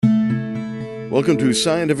Welcome to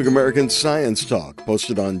Scientific American Science Talk,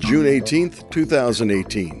 posted on June 18th,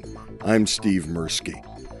 2018. I'm Steve Mirsky.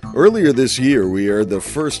 Earlier this year, we aired the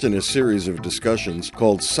first in a series of discussions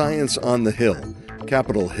called Science on the Hill,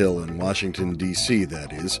 Capitol Hill in Washington, D.C.,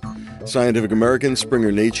 that is. Scientific American,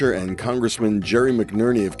 Springer Nature, and Congressman Jerry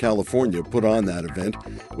McNerney of California put on that event,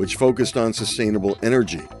 which focused on sustainable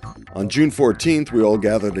energy. On June 14th, we all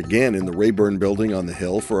gathered again in the Rayburn Building on the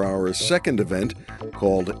Hill for our second event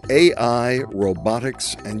called AI,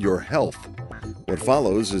 Robotics and Your Health. What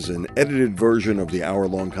follows is an edited version of the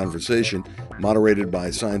hour-long conversation moderated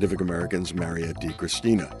by Scientific American's Mariette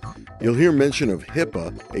DiChristina. You'll hear mention of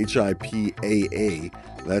HIPAA, H-I-P-A-A.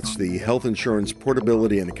 That's the Health Insurance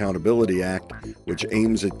Portability and Accountability Act, which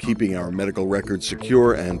aims at keeping our medical records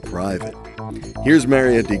secure and private. Here's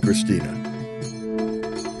Mariette DiChristina.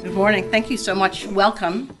 Good morning. Thank you so much.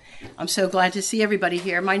 Welcome. I'm so glad to see everybody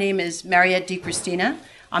here. My name is Mariette DiChristina.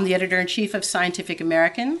 I'm the editor-in-chief of Scientific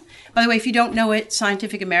American. By the way, if you don't know it,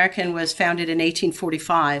 Scientific American was founded in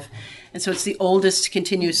 1845, and so it's the oldest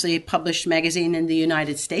continuously published magazine in the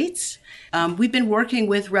United States. We've been working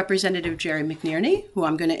with Representative Jerry McNerney, who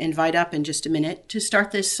I'm going to invite up in just a minute, to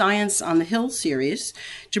start this Science on the Hill series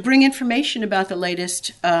to bring information about the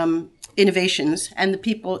latest innovations and the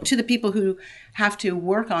people who have to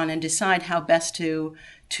work on and decide how best to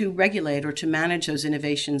regulate or to manage those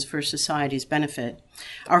innovations for society's benefit.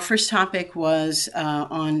 Our first topic was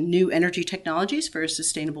on new energy technologies for a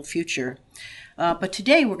sustainable future. But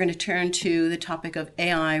today we're going to turn to the topic of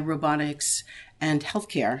AI, robotics, and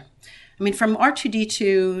healthcare. I mean, from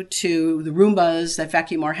R2-D2 to the Roombas that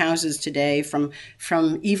vacuum our houses today, from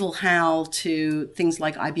Evil Hal to things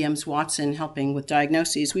like IBM's Watson helping with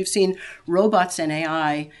diagnoses, we've seen robots and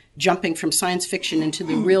AI jumping from science fiction into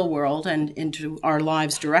the real world and into our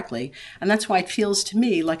lives directly. And that's why it feels to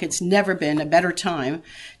me like it's never been a better time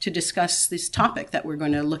to discuss this topic that we're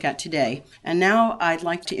going to look at today. And now I'd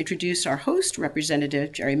like to introduce our host,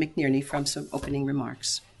 Representative Jerry McNerney, from some opening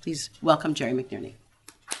remarks. Please welcome Jerry McNerney.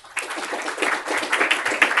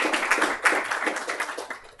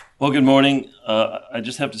 Well, good morning. I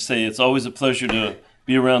just have to say it's always a pleasure to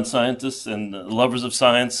be around scientists and lovers of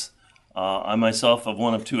science. I myself am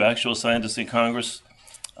one of two actual scientists in Congress.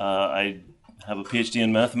 I have a PhD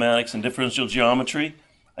in mathematics and differential geometry.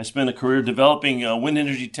 I spent a career developing wind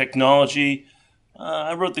energy technology.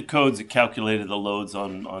 I wrote the codes that calculated the loads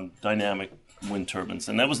on dynamic wind turbines,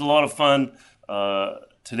 and that was a lot of fun.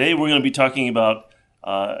 Today we're going to be talking about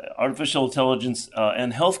artificial intelligence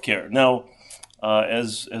and healthcare. Now,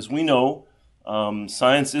 as we know,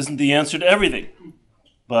 science isn't the answer to everything,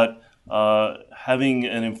 but having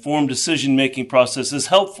an informed decision-making process is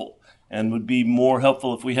helpful and would be more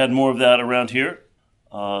helpful if we had more of that around here.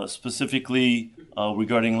 Specifically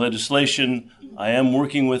regarding legislation, I am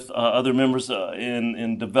working with other members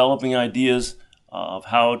in developing ideas of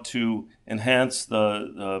how to enhance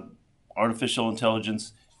the artificial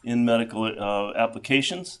intelligence in medical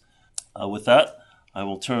applications. With that, I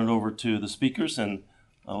will turn it over to the speakers, and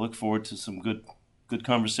I look forward to some good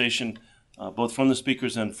conversation, both from the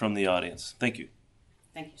speakers and from the audience. Thank you.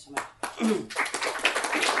 Thank you so much.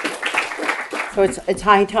 So it's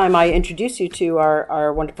high time I introduce you to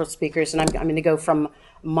our wonderful speakers, and I'm going to go from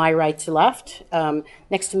my right to left.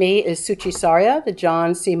 Next to me is Suchi Saria, the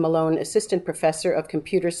John C. Malone Assistant Professor of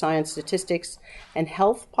Computer Science, Statistics, and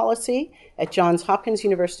Health Policy at Johns Hopkins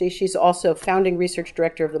University. She's also founding research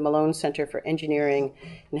director of the Malone Center for Engineering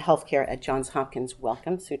and Healthcare at Johns Hopkins.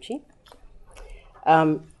 Welcome, Suchi.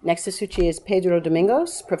 Next to Suchi is Pedro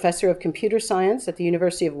Domingos, Professor of Computer Science at the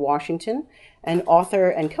University of Washington, and author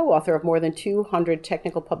and co-author of more than 200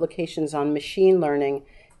 technical publications on machine learning,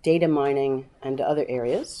 data mining, and other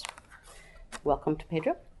areas. Welcome to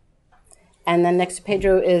Pedro. And then next to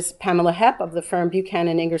Pedro is Pamela Hepp of the firm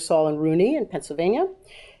Buchanan, Ingersoll, and Rooney in Pennsylvania,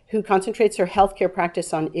 who concentrates her healthcare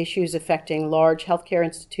practice on issues affecting large healthcare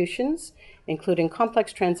institutions, including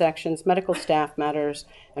complex transactions, medical staff matters,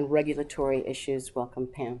 and regulatory issues. Welcome,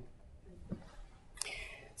 Pam.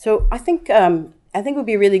 So I think it would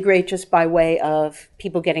be really great, just by way of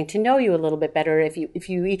people getting to know you a little bit better, if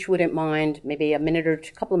you each wouldn't mind maybe a minute or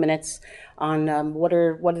a couple of minutes on what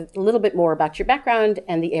a little bit more about your background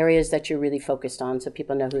and the areas that you're really focused on, so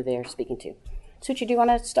people know who they're speaking to. Suchi, do you want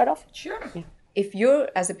to start off? Sure. Yeah. If you're,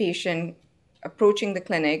 as a patient, approaching the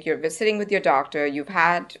clinic, you're visiting with your doctor, you've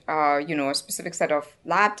had, a specific set of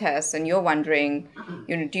lab tests, and you're wondering,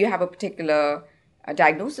 do you have a particular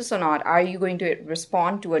diagnosis or not? Are you going to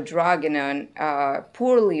respond to a drug in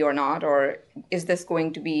poorly or not? Or is this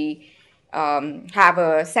going to be have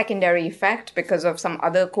a secondary effect because of some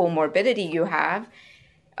other comorbidity you have?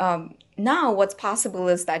 now what's possible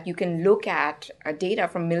is that you can look at data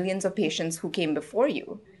from millions of patients who came before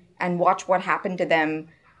you and watch what happened to them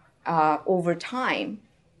over time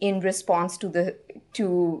in response to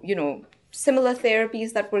similar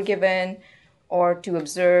therapies that were given, or to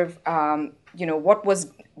observe what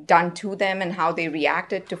was done to them and how they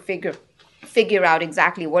reacted, to figure out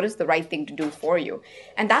exactly what is the right thing to do for you.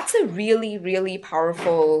 And that's a really, really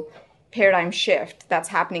powerful paradigm shift that's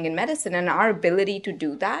happening in medicine. And our ability to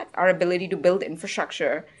do that, our ability to build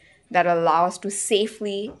infrastructure that allow us to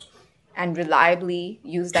safely and reliably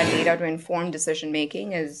use that data to inform decision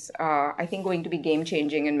making is, I think, going to be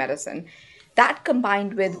game-changing in medicine. That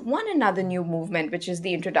combined with another new movement, which is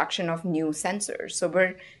the introduction of new sensors. So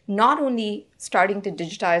we're not only starting to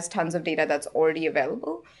digitize tons of data that's already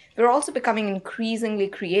available, we're also becoming increasingly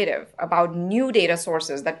creative about new data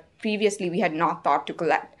sources that previously we had not thought to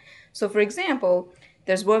collect. So for example,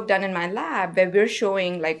 there's work done in my lab where we're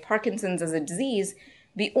showing like Parkinson's as a disease.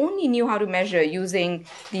 We only knew how to measure using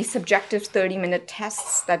the subjective 30-minute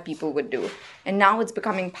tests that people would do. And now it's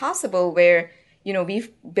becoming possible where, we've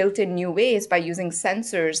built in new ways by using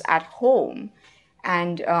sensors at home.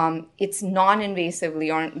 And it's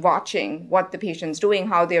non-invasively on watching what the patient's doing,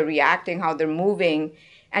 how they're reacting, how they're moving.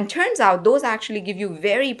 And turns out those actually give you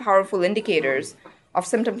very powerful indicators of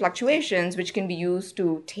symptom fluctuations, which can be used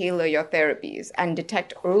to tailor your therapies and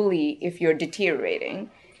detect early if you're deteriorating,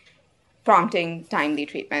 prompting timely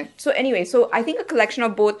treatment. So anyway, I think a collection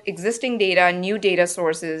of both existing data, new data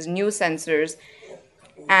sources, new sensors,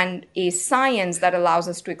 and a science that allows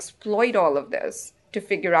us to exploit all of this to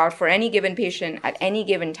figure out for any given patient at any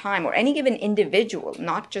given time, or any given individual,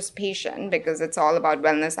 not just patient, because it's all about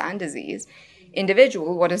wellness and disease,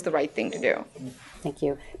 individual, what is the right thing to do. Thank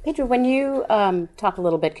you. Pedro, when you talk a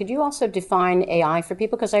little bit, could you also define AI for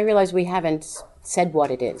people? Because I realize we haven't said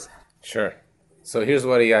what it is. Sure. So here's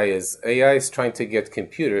what AI is. AI is trying to get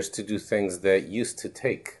computers to do things that used to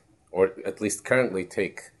take, or at least currently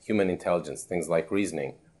take, human intelligence, things like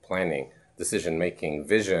reasoning, planning, decision-making,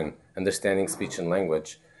 vision, understanding speech and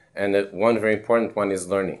language. And one very important one is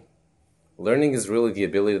learning. Learning is really the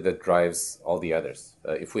ability that drives all the others.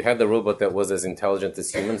 If we had the robot that was as intelligent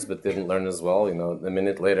as humans but didn't learn as well, a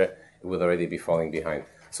minute later, it would already be falling behind.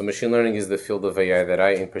 So machine learning is the field of AI that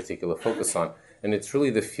I in particular focus on. And it's really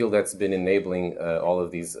the field that's been enabling all of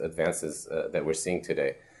these advances that we're seeing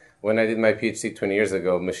today. When I did my PhD 20 years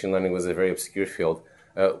ago, machine learning was a very obscure field.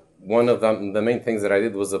 One of the main things that I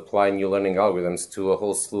did was apply new learning algorithms to a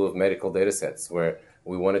whole slew of medical data sets where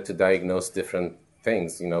we wanted to diagnose different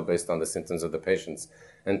things, based on the symptoms of the patients.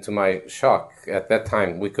 And to my shock, at that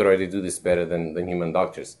time, we could already do this better than human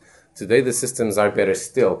doctors. Today, the systems are better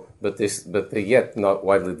still, but they're yet not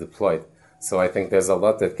widely deployed. So I think there's a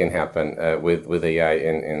lot that can happen with AI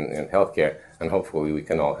in healthcare, and hopefully we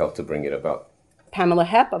can all help to bring it about. Pamela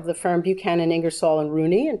Hepp of the firm Buchanan, Ingersoll &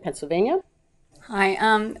 Rooney in Pennsylvania. Hi,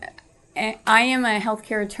 I am a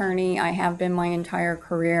healthcare attorney. I have been my entire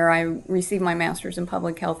career. I received my master's in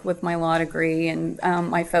public health with my law degree, and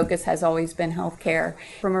my focus has always been healthcare.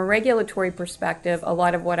 From a regulatory perspective, a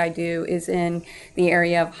lot of what I do is in the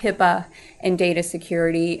area of HIPAA and data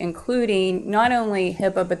security, including not only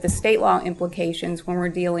HIPAA, but the state law implications when we're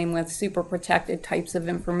dealing with super protected types of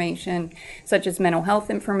information, such as mental health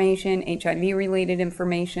information, HIV-related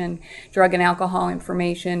information, drug and alcohol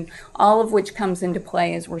information, all of which comes into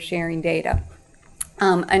play as we're sharing data.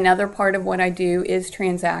 Another part of what I do is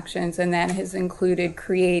transactions, and that has included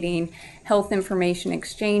creating health information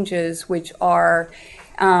exchanges, which are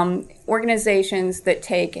organizations that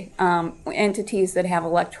take entities that have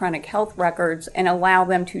electronic health records and allow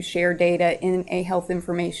them to share data in a health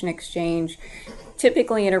information exchange.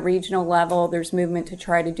 Typically at a regional level, there's movement to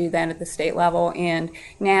try to do that at the state level, and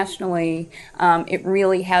nationally, it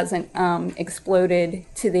really hasn't exploded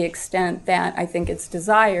to the extent that I think it's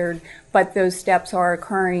desired, but those steps are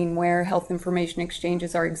occurring where health information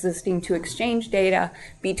exchanges are existing to exchange data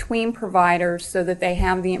between providers so that they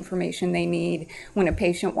have the information they need when a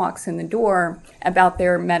patient walks in the door about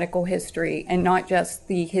their medical history, and not just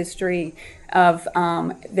the history of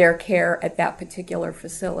their care at that particular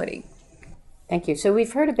facility. Thank you. So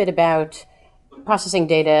we've heard a bit about processing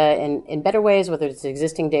data in better ways, whether it's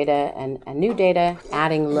existing data and new data,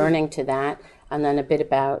 adding learning to that, and then a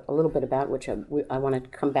little bit about, which I want to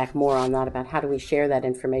come back more on that, about how do we share that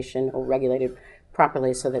information or regulate it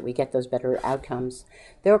properly so that we get those better outcomes.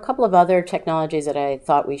 There are a couple of other technologies that I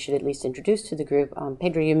thought we should at least introduce to the group.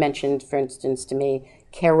 Pedro, you mentioned, for instance, to me,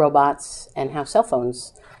 care robots and how cell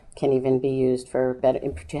phones can even be used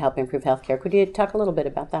to help improve healthcare. Could you talk a little bit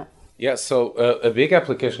about that? Yeah, so a big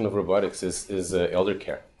application of robotics is elder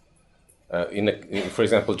care. For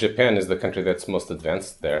example, Japan is the country that's most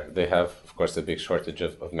advanced there. They have, of course, a big shortage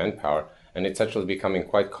of manpower, and it's actually becoming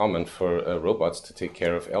quite common for robots to take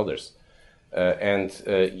care of elders.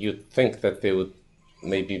 You'd think that they would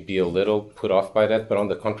maybe be a little put off by that, but on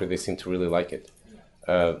the contrary, they seem to really like it.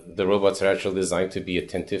 The robots are actually designed to be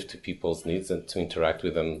attentive to people's needs and to interact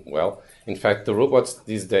with them well. In fact, the robots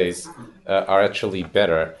these days are actually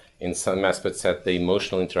better in some aspects at the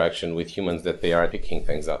emotional interaction with humans that they are picking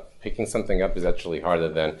things up. Picking something up is actually harder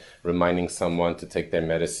than reminding someone to take their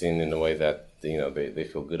medicine in a way that they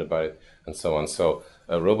feel good about it, and so on. So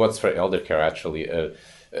robots for elder care actually,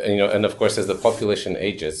 and of course as the population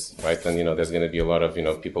ages, right, then there's going to be a lot of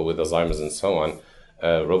people with Alzheimer's and so on.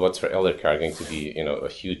 Robots for elder care are going to be a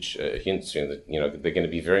huge industry. They're going to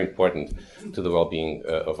be very important to the well-being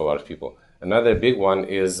of a lot of people. Another big one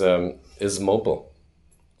is mobile.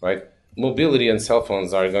 Right, mobility and cell phones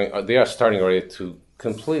they are starting already to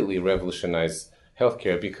completely revolutionize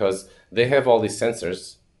healthcare because they have all these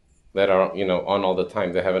sensors that are on all the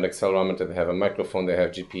time. They have an accelerometer, they have a microphone, they have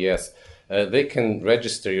GPS. They can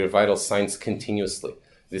register your vital signs continuously.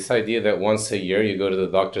 This idea that once a year you go to the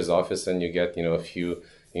doctor's office and you get a few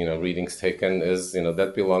readings taken is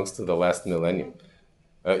that belongs to the last millennium.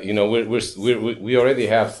 We already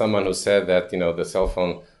have someone who said that the cell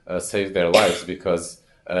phone saved their lives because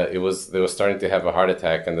they were starting to have a heart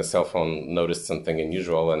attack, and the cell phone noticed something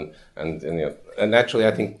unusual, and actually,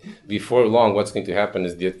 I think before long, what's going to happen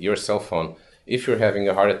is that your cell phone, if you're having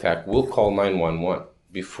a heart attack, will call 911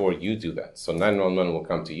 before you do that. So 911 will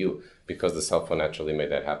come to you because the cell phone actually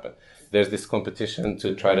made that happen. There's this competition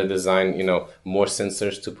to try to design, more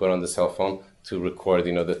sensors to put on the cell phone to record,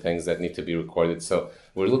 the things that need to be recorded. So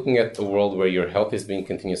we're looking at a world where your health is being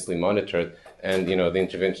continuously monitored, and the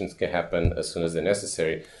interventions can happen as soon as they're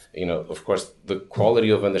necessary. Of course, the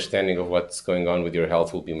quality of understanding of what's going on with your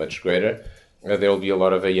health will be much greater. There will be a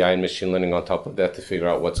lot of AI and machine learning on top of that to figure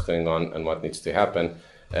out what's going on and what needs to happen.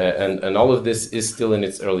 And all of this is still in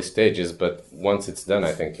its early stages, but once it's done,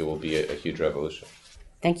 I think it will be a huge revolution.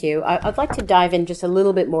 Thank you. I'd like to dive in just a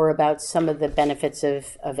little bit more about some of the benefits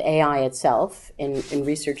of AI itself in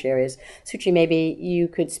research areas. Suchi, maybe you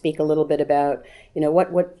could speak a little bit about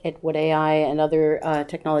what AI and other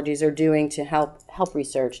technologies are doing to help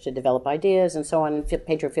research, to develop ideas and so on. And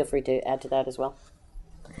Pedro, feel free to add to that as well.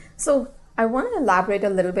 So I want to elaborate a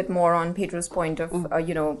little bit more on Pedro's point of,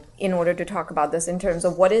 in order to talk about this in terms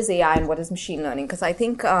of what is AI and what is machine learning, because I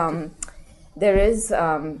think there is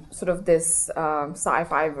sort of this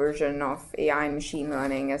sci-fi version of AI and machine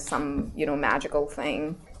learning as some, magical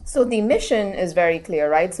thing. So the mission is very clear,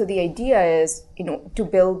 right? So the idea is, to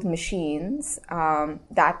build machines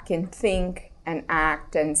that can think and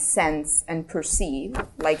act and sense and perceive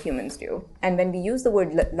like humans do. And when we use the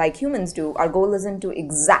word like humans do, our goal isn't to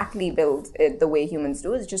exactly build it the way humans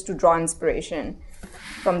do. It's just to draw inspiration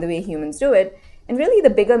from the way humans do it. And really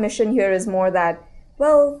the bigger mission here is more that,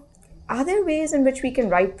 well, are there ways in which we can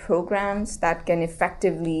write programs that can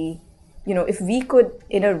effectively, if we could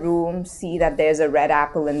in a room see that there's a red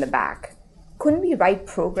apple in the back, couldn't we write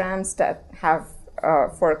programs that have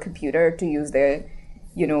for a computer to use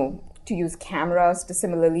to use cameras to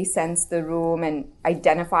similarly sense the room and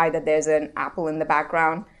identify that there's an apple in the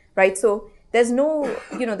background, right? So there's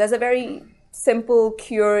there's a very simple,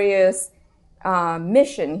 curious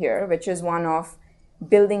mission here, which is one of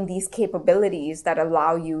building these capabilities that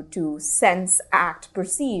allow you to sense, act,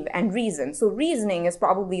 perceive, and reason. So reasoning is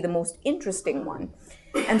probably the most interesting one.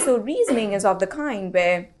 And so reasoning is of the kind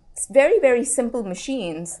where very, very simple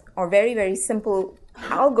machines or very, very simple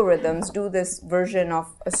algorithms do this version of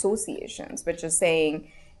associations, which is saying,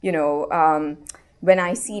 when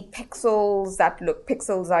I see pixels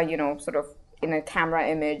are, sort of in a camera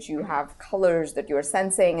image, you have colors that you're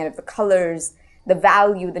sensing, and if the colors, the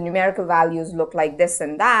numerical values look like this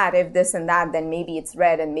and that, if this and that, then maybe it's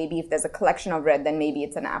red, and maybe if there's a collection of red, then maybe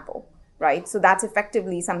it's an apple, right? So that's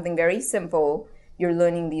effectively something very simple. You're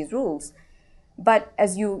learning these rules. But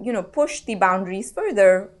as you push the boundaries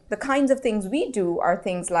further, the kinds of things we do are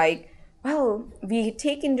things like, well, we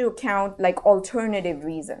take into account like alternative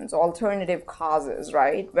reasons, alternative causes,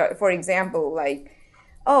 right? For example, like,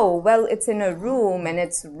 oh, well, it's in a room and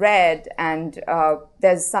it's red and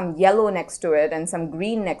there's some yellow next to it and some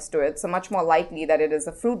green next to it. So much more likely that it is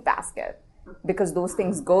a fruit basket, because those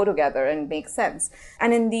things go together and make sense.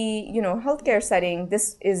 And in the healthcare setting,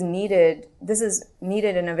 this is needed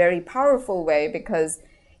in a very powerful way, because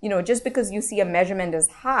just because you see a measurement as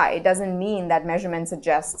high doesn't mean that measurement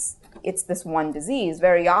suggests it's this one disease.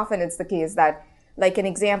 Very often it's the case that, like, an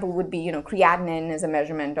example would be, creatinine is a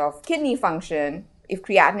measurement of kidney function. if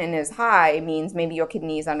creatinine is high, it means maybe your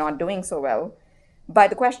kidneys are not doing so well. But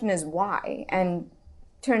the question is why? And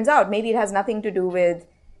turns out maybe it has nothing to do with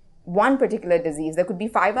one particular disease. There could be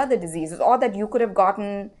 5 other diseases, or that you could have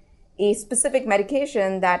gotten a specific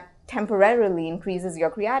medication that temporarily increases your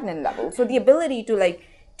creatinine level. So the ability to like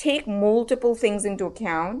take multiple things into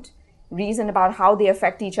account, reason about how they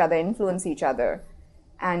affect each other, influence each other,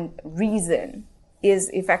 and reason is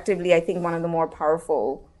effectively, I think, one of the more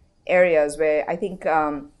powerful areas where I think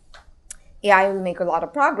AI will make a lot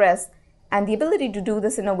of progress. And the ability to do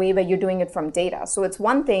this in a way where you're doing it from data. So it's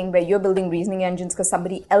one thing where you're building reasoning engines because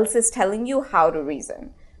somebody else is telling you how to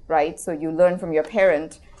reason, right? So you learn from your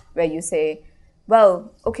parent where you say,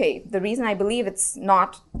 well, okay, the reason I believe it's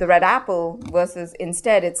not the red apple versus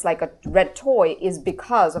instead it's like a red toy is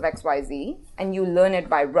because of XYZ, and you learn it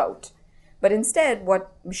by rote. But instead,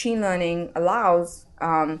 what machine learning allows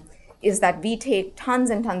is that we take tons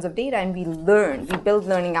and tons of data and we build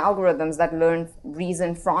learning algorithms that learn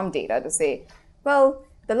reason from data to say, well,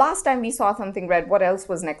 the last time we saw something red, what else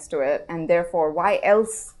was next to it? And therefore,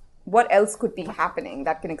 what else could be happening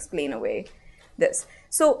that can explain away this?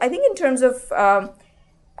 So I think in terms of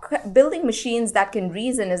building machines that can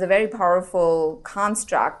reason is a very powerful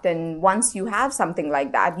construct. And once you have something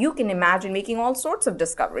like that, you can imagine making all sorts of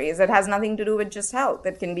discoveries. It has nothing to do with just health.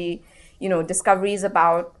 It can be, discoveries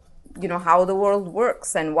about how the world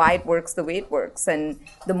works and why it works the way it works. And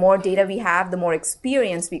the more data we have, the more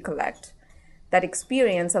experience we collect. That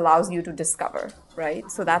experience allows you to discover, right?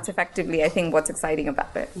 So that's effectively, I think, what's exciting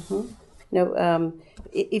about it. Mm-hmm.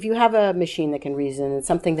 If you have a machine that can reason and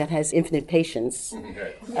something that has infinite patience,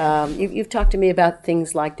 you've talked to me about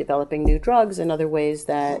things like developing new drugs and other ways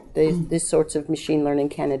that these sorts of machine learning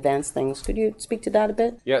can advance things. Could you speak to that a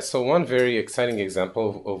bit? Yeah, so one very exciting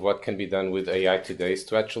example of what can be done with AI today is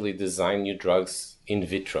to actually design new drugs in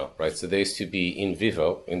vitro, right? So they used to be in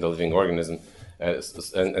vivo, in the living organism,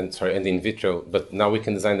 and in vitro, but now we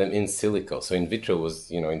can design them in silico. So in vitro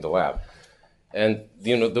was, in the lab. And,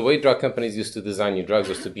 the way drug companies used to design new drugs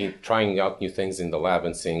was to be trying out new things in the lab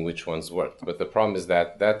and seeing which ones worked. But the problem is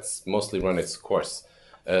that that's mostly run its course.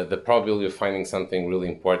 The probability of finding something really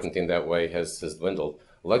important in that way has dwindled.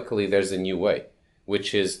 Luckily, there's a new way,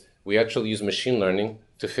 which is we actually use machine learning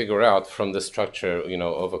to figure out from the structure,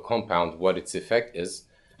 of a compound what its effect is.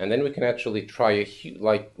 And then we can actually try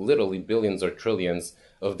literally billions or trillions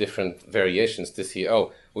of different variations to see,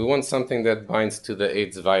 we want something that binds to the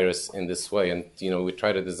AIDS virus in this way. And, we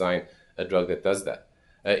try to design a drug that does that.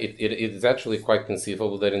 It is actually quite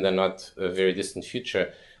conceivable that in the not very distant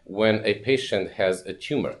future, when a patient has a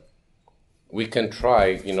tumor, we can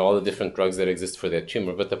try, all the different drugs that exist for that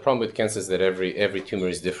tumor. But the problem with cancer is that every tumor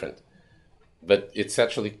is different. But it's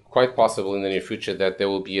actually quite possible in the near future that there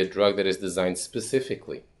will be a drug that is designed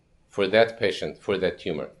specifically for that patient, for that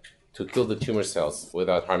tumor, to kill the tumor cells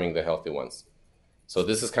without harming the healthy ones. So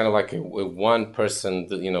this is kind of like a one person,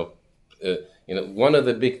 one of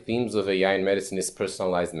the big themes of AI in medicine is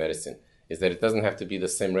personalized medicine, is that it doesn't have to be the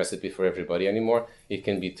same recipe for everybody anymore. It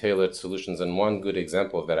can be tailored solutions. And one good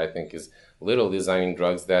example of that, I think, is literally designing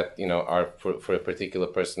drugs that, are for a particular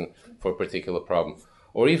person, for a particular problem.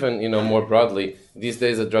 Or even, more broadly, these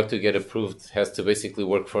days a drug to get approved has to basically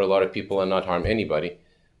work for a lot of people and not harm anybody.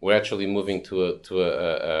 We're actually moving to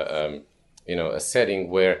a setting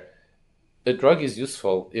where a drug is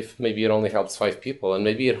useful if maybe it only helps 5 people and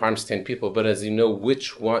maybe it harms 10 people. But as if you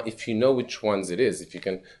know which ones it is, if you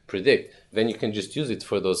can predict, then you can just use it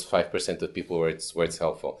for those 5% of people where it's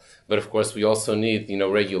helpful. But of course, we also need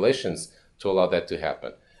regulations to allow that to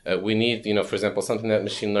happen. We need, for example, something that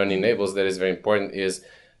machine learning enables that is very important is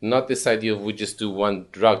not this idea of we just do one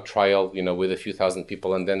drug trial, with a few thousand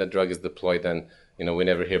people and then the drug is deployed and, we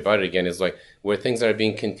never hear about it again. It's like where things are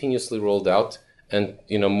being continuously rolled out and,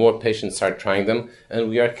 more patients start trying them. And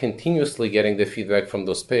we are continuously getting the feedback from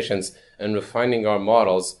those patients and refining our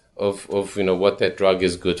models of what that drug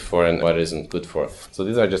is good for and what isn't good for. So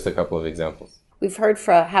these are just a couple of examples. We've heard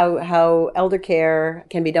from how elder care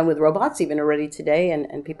can be done with robots even already today,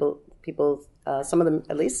 and people, some of them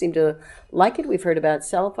at least seem to like it. We've heard about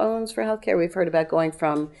cell phones for healthcare. We've heard about going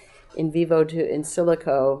from in vivo to in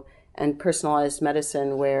silico and personalized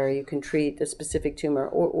medicine where you can treat a specific tumor.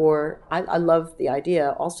 Or I love the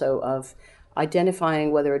idea also of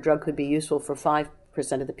identifying whether a drug could be useful for 5%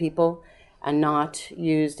 of the people and not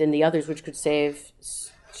used in the others, which could save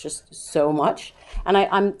just so much. And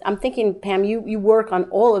I'm thinking, Pam, you work on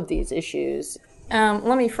all of these issues.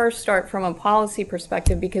 Let me first start from a policy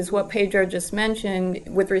perspective, because what Pedro just mentioned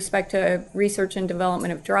with respect to research and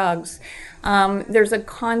development of drugs, there's a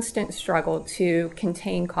constant struggle to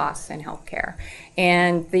contain costs in healthcare.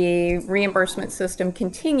 And the reimbursement system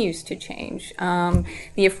continues to change. The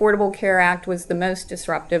Affordable Care Act was the most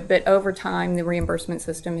disruptive, but over time the reimbursement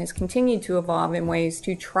system has continued to evolve in ways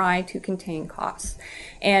to try to contain costs.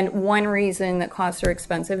 And one reason that costs are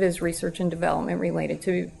expensive is research and development related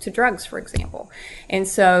to drugs, for example. And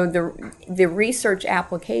so the research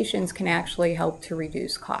applications can actually help to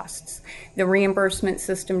reduce costs. The reimbursement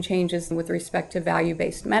system changes with respect to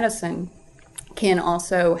value-based medicine can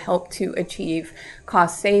also help to achieve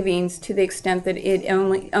cost savings to the extent that it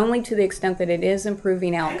only to the extent that it is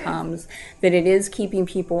improving outcomes, that it is keeping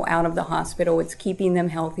people out of the hospital, it's keeping them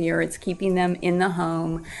healthier, it's keeping them in the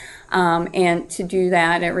home. And to do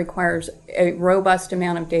that, it requires a robust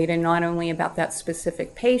amount of data, not only about that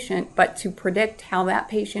specific patient, but to predict how that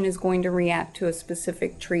patient is going to react to a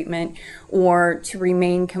specific treatment or to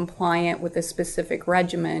remain compliant with a specific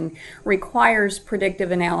regimen, requires predictive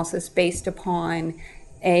analysis based upon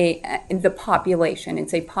the population.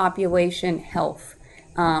 It's a population health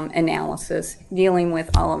analysis dealing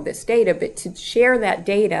with all of this data, but to share that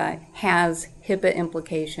data has HIPAA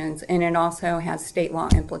implications and it also has state law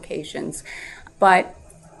implications. But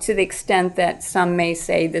to the extent that some may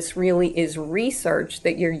say this really is research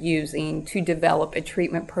that you're using to develop a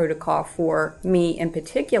treatment protocol for me in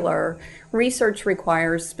particular, research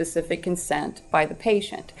requires specific consent by the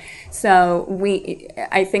patient. So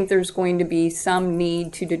I think there's going to be some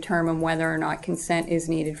need to determine whether or not consent is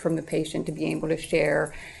needed from the patient to be able to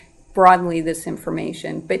share broadly this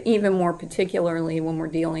information, but even more particularly when we're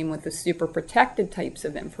dealing with the super protected types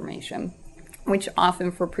of information, which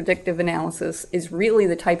often for predictive analysis is really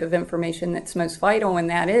the type of information that's most vital, and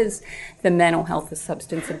that is the mental health of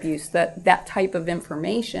substance abuse. That type of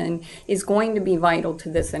information is going to be vital to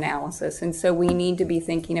this analysis, and so we need to be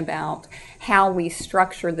thinking about how we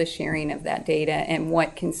structure the sharing of that data and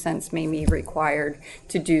what consents may be required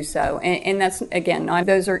to do so. And that's, again,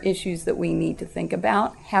 those are issues that we need to think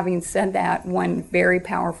about. Having said that, one very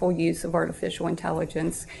powerful use of artificial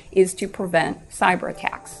intelligence is to prevent cyber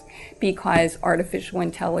attacks, because artificial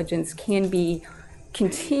intelligence can be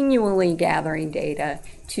continually gathering data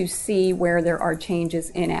to see where there are changes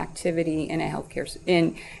in activity in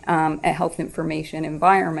a health information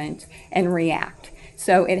environment and react.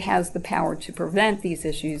 So it has the power to prevent these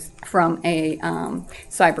issues from a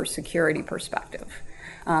cybersecurity perspective.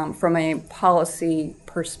 From a policy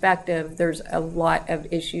perspective, there's a lot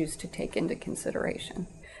of issues to take into consideration.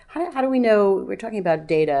 How do we know, we're talking about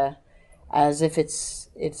data as if it's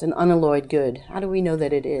an unalloyed good. How do we know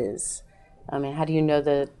that it is? I mean, how do you know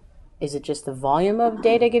that? Is it just the volume of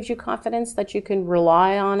data gives you confidence that you can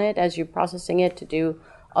rely on it as you're processing it to do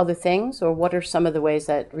other things? Or what are some of the ways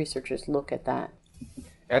that researchers look at that?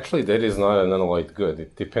 Actually, data is not an unalloyed good.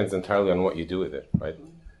 It depends entirely on what you do with it, right?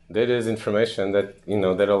 Data is information that,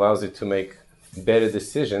 that allows you to make better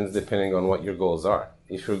decisions depending on what your goals are.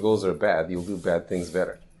 If your goals are bad, you'll do bad things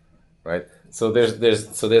better, right? So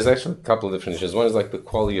there's actually a couple of different issues. One is like the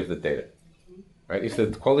quality of the data, right? If the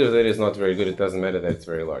quality of the data is not very good, it doesn't matter that it's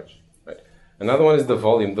very large, right? Another one is the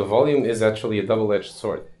volume. The volume is actually a double-edged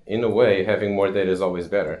sword. In a way, having more data is always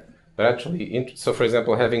better. But actually, so for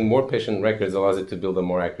example, having more patient records allows it to build a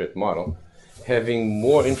more accurate model. Having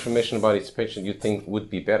more information about each patient you think would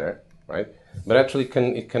be better, right? But actually,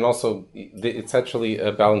 it's actually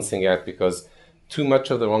a balancing act, because too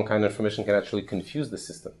much of the wrong kind of information can actually confuse the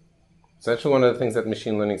system. So actually one of the things that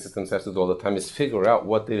machine learning systems have to do all the time is figure out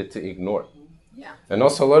what data to ignore. Yeah. And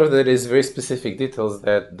also a lot of that is very specific details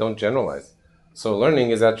that don't generalize. So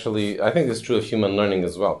learning is actually, I think it's true of human learning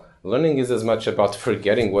as well. Learning is as much about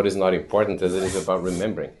forgetting what is not important as it is about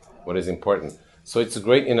remembering what is important. So it's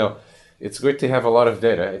great, it's great to have a lot of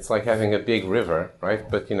data. It's like having a big river, right?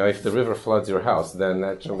 But if the river floods your house, then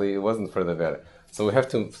actually it wasn't for the better. So we have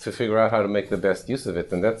to figure out how to make the best use of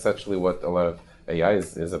it, and that's actually what a lot of AI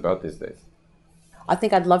is about these days. I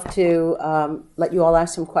think I'd love to let you all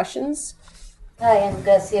ask some questions. Hi, I'm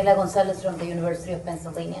Graciela Gonzalez from the University of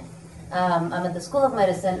Pennsylvania. I'm at the School of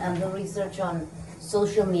Medicine and do research on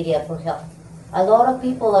social media for health. A lot of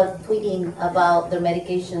people are tweeting about their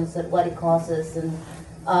medications and what it causes, and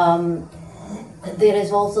there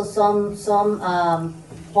is also some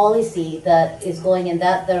policy that is going in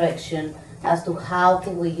that direction as to how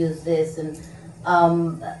can we use this, and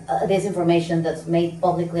this information that's made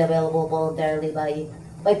publicly available voluntarily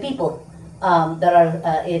by people that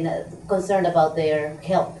are concerned about their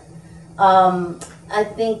health. I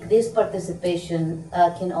think this participation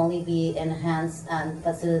can only be enhanced and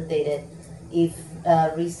facilitated if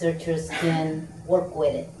researchers can work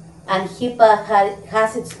with it. And HIPAA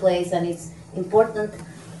has its place, and it's important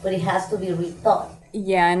but it has to be rethought.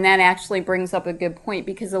 Yeah, and that actually brings up a good point,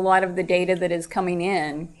 because a lot of the data that is coming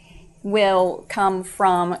in will come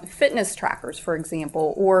from fitness trackers, for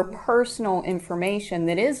example, or personal information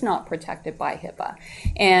that is not protected by HIPAA.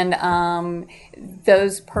 And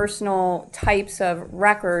those personal types of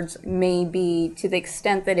records may be, to the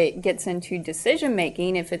extent that it gets into decision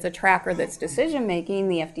making, if it's a tracker that's decision making,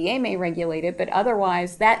 the FDA may regulate it, but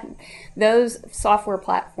otherwise those software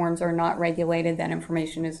platforms are not regulated, that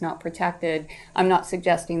information is not protected. I'm not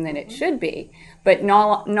suggesting that it should be, but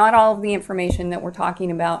not all of the information that we're talking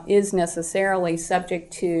about is necessarily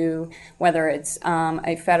subject to, whether it's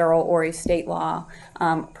a federal or a state law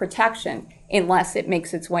protection, unless it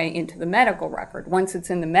makes its way into the medical record. Once it's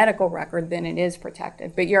in the medical record, then it is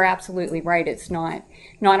protected. But you're absolutely right, it's not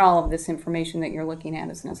all of this information that you're looking at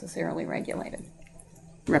is necessarily regulated.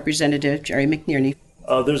 Representative Jerry McNerney.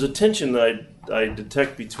 There's a tension that I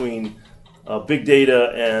detect between big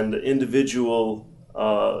data and individual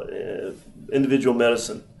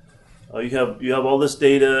medicine. You have all this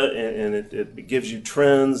data, and it gives you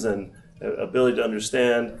trends and ability to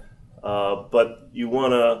understand, but you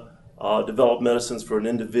want to develop medicines for an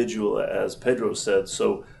individual, as Pedro said.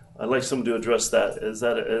 So I'd like someone to address that. Is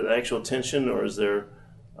that an actual tension, or is there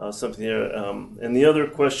something there? And the other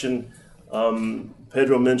question,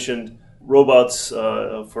 Pedro mentioned robots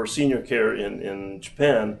for senior care in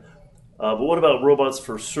Japan, but what about robots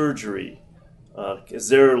for surgery? Is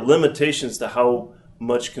there limitations to how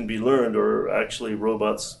much can be learned, or actually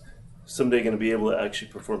robots someday going to be able to actually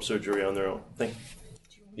perform surgery on their own? Thank you.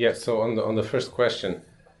 Yeah, so on the first question,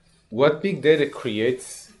 what big data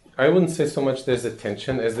creates, I wouldn't say so much there's a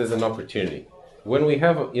tension as there's an opportunity. When we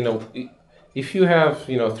have, if you have,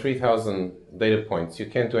 3,000 data points, you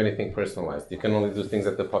can't do anything personalized. You can only do things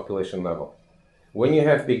at the population level. When you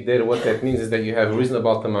have big data, what that means is that you have a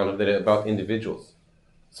reasonable amount of data about individuals.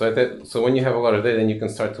 So when you have a lot of data, then you can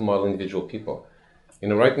start to model individual people.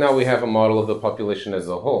 Right now we have a model of the population as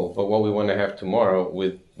a whole, but what we want to have tomorrow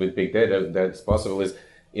with big data that's possible is,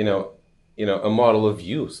 a model of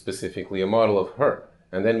you specifically, a model of her.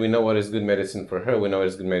 And then we know what is good medicine for her, we know what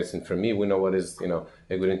is good medicine for me, we know what is,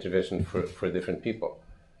 a good intervention for different people.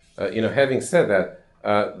 Having said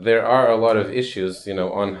that, there are a lot of issues,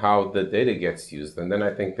 on how the data gets used. And then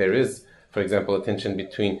I think there is, for example, a tension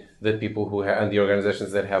between the people who and the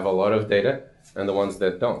organizations that have a lot of data and the ones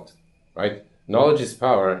that don't, right? Knowledge is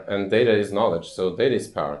power, and data is knowledge, so data is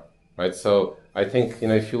power, right? So I think,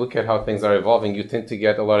 if you look at how things are evolving, you tend to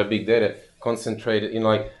get a lot of big data concentrated,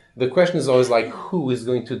 the question is always who is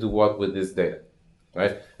going to do what with this data,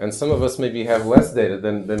 right? And some of us maybe have less data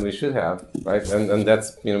than we should have, right? And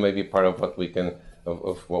that's, maybe part of what we can,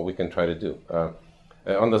 of what we can try to do.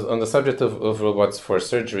 On the subject of robots for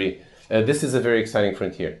surgery, this is a very exciting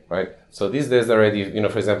frontier, right? So these days already,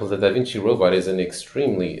 for example, the Da Vinci robot is an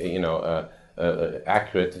extremely,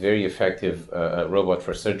 accurate, very effective robot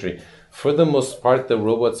for surgery. For the most part, the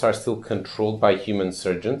robots are still controlled by human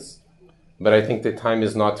surgeons, but I think the time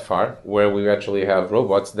is not far where we actually have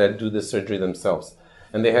robots that do the surgery themselves.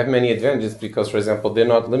 And they have many advantages because, for example, they're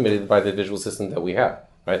not limited by the visual system that we have,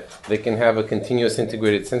 right? They can have a continuous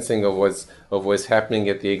integrated sensing of what's happening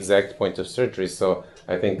at the exact point of surgery. So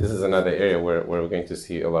I think this is another area where we're going to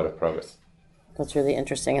see a lot of progress. That's really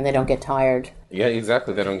interesting, and they don't get tired. Yeah,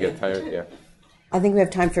 exactly. They don't get tired, yeah. I think we have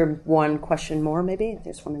time for one question more, maybe.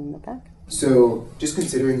 There's one in the back. So, just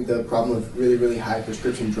considering the problem of really, really high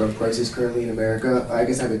prescription drug prices currently in America, I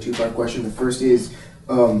guess I have a two-part question. The first is,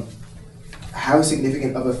 how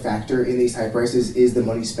significant of a factor in these high prices is the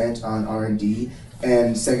money spent on R&D?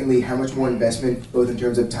 And secondly, how much more investment, both in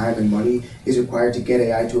terms of time and money, is required to get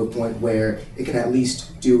AI to a point where it can at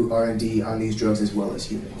least do R&D on these drugs as well as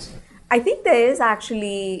humans? I think there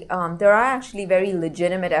are actually very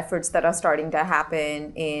legitimate efforts that are starting to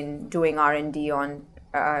happen in doing R&D on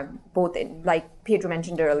both, like Pedro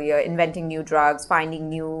mentioned earlier, inventing new drugs, finding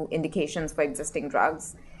new indications for existing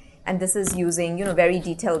drugs. And this is using, very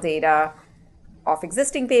detailed data of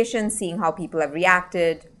existing patients, seeing how people have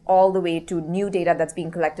reacted, all the way to new data that's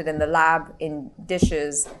being collected in the lab in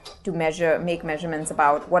dishes to make measurements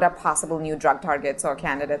about what are possible new drug targets or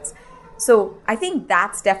candidates. So I think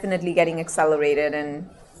that's definitely getting accelerated and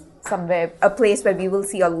a place where we will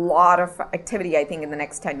see a lot of activity, I think, in the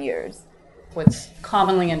next 10 years. What's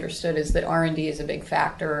commonly understood is that R&D is a big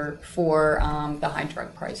factor for the high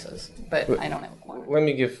drug prices, but I don't have a quantity. Let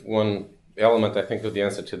me give one element, I think, of the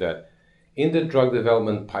answer to that. In the drug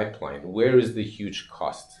development pipeline, where is the huge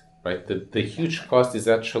cost, right? The huge cost is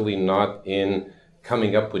actually not in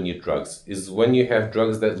coming up with new drugs, is when you have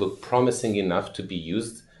drugs that look promising enough to be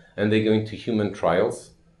used and they go into human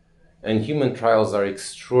trials, And human trials are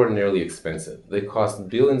extraordinarily expensive. They cost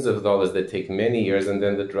billions of dollars, they take many years, and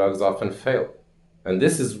then the drugs often fail. And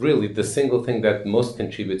this is really the single thing that most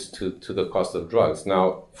contributes to the cost of drugs.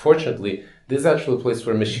 Now, fortunately, this is actually a place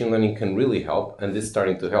where machine learning can really help, and this is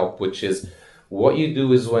starting to help, which is what you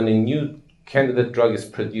do is when a new candidate drug is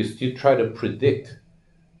produced, you try to predict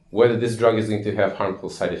whether this drug is going to have harmful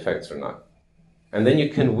side effects or not. And then you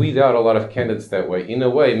can weed out a lot of candidates that way. In a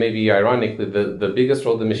way, maybe ironically, the biggest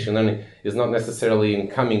role of the machine learning is not necessarily in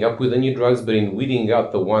coming up with the new drugs, but in weeding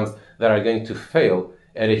out the ones that are going to fail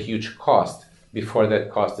at a huge cost before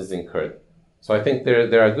that cost is incurred. So I think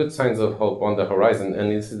there are good signs of hope on the horizon,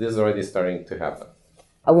 and this is already starting to happen.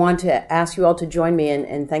 I want to ask you all to join me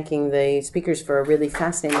in thanking the speakers for a really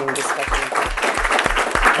fascinating discussion.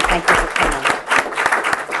 And thank you for coming.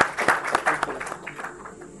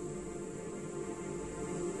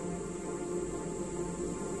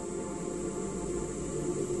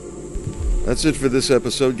 That's it for this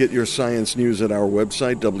episode. Get your science news at our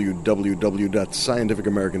website,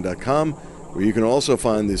 www.scientificamerican.com, where you can also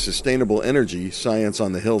find the Sustainable Energy Science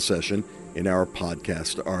on the Hill session in our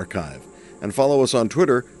podcast archive. And follow us on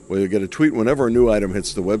Twitter, where you'll get a tweet whenever a new item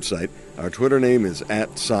hits the website. Our Twitter name is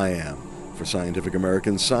 @SciAm. For Scientific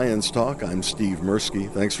American Science Talk, I'm Steve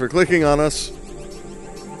Mirsky. Thanks for clicking on us.